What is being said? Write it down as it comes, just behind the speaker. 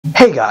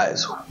Hey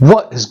guys,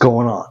 what is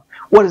going on?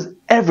 What is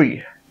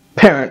every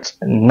parent's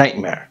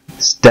nightmare?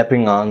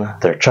 Stepping on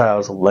their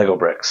child's Lego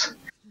bricks.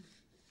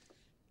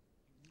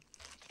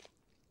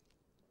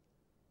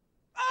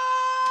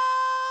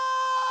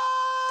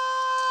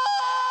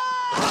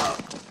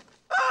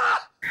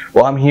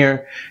 Well, I'm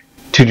here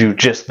to do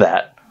just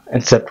that.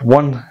 Instead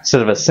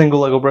of a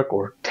single Lego brick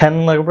or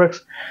 10 Lego bricks,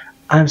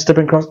 I'm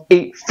stepping across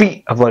 8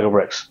 feet of Lego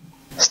bricks.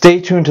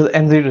 Stay tuned to the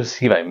end of the video to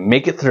see if I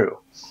make it through.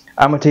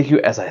 I'm going to take you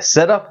as I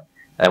set up,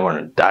 and we're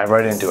going to dive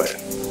right into it.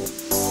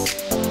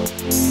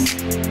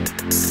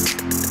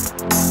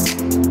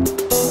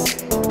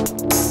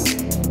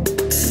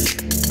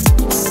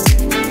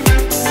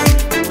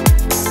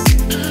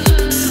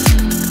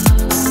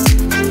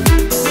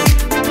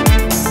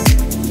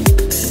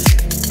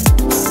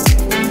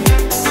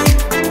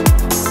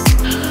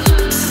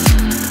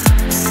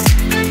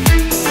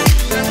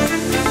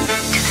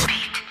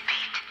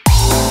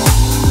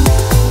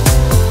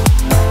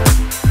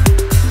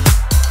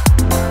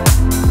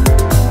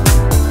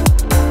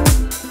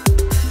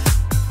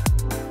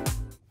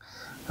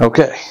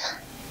 Okay,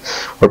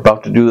 we're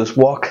about to do this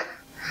walk.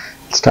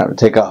 It's time to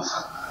take off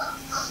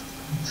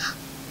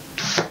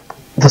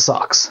the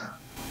socks.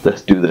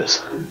 Let's do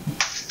this.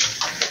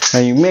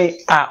 Now you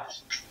may, I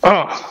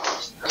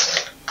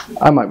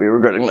might be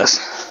regretting this.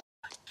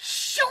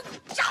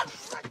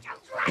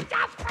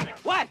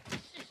 What?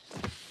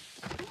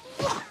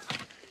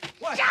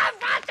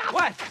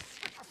 What?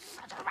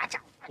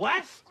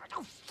 What?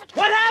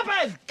 What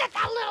happened?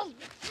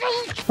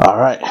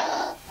 Alright,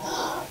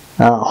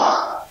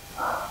 now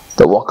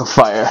the walk of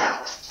fire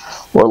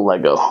or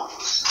Lego.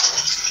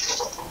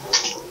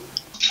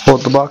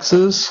 Hold the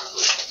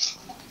boxes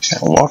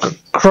and walk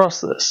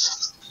across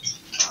this.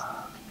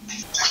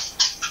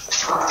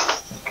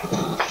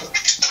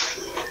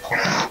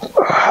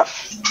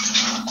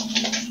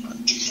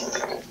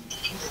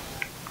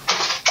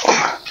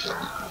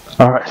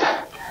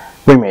 Alright,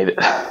 we made it.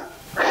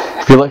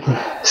 If you like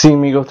seeing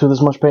me go through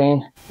this much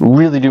pain,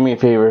 really do me a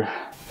favor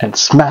and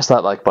smash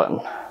that like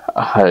button.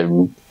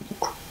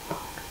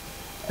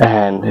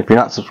 And if you're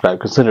not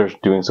subscribed, consider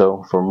doing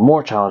so for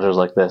more challenges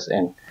like this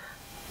and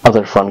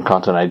other fun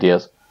content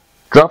ideas.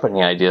 Drop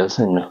any ideas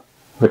in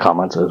the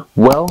comments as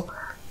well.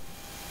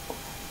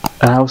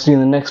 And I will see you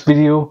in the next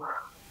video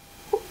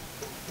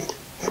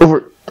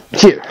over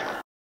here.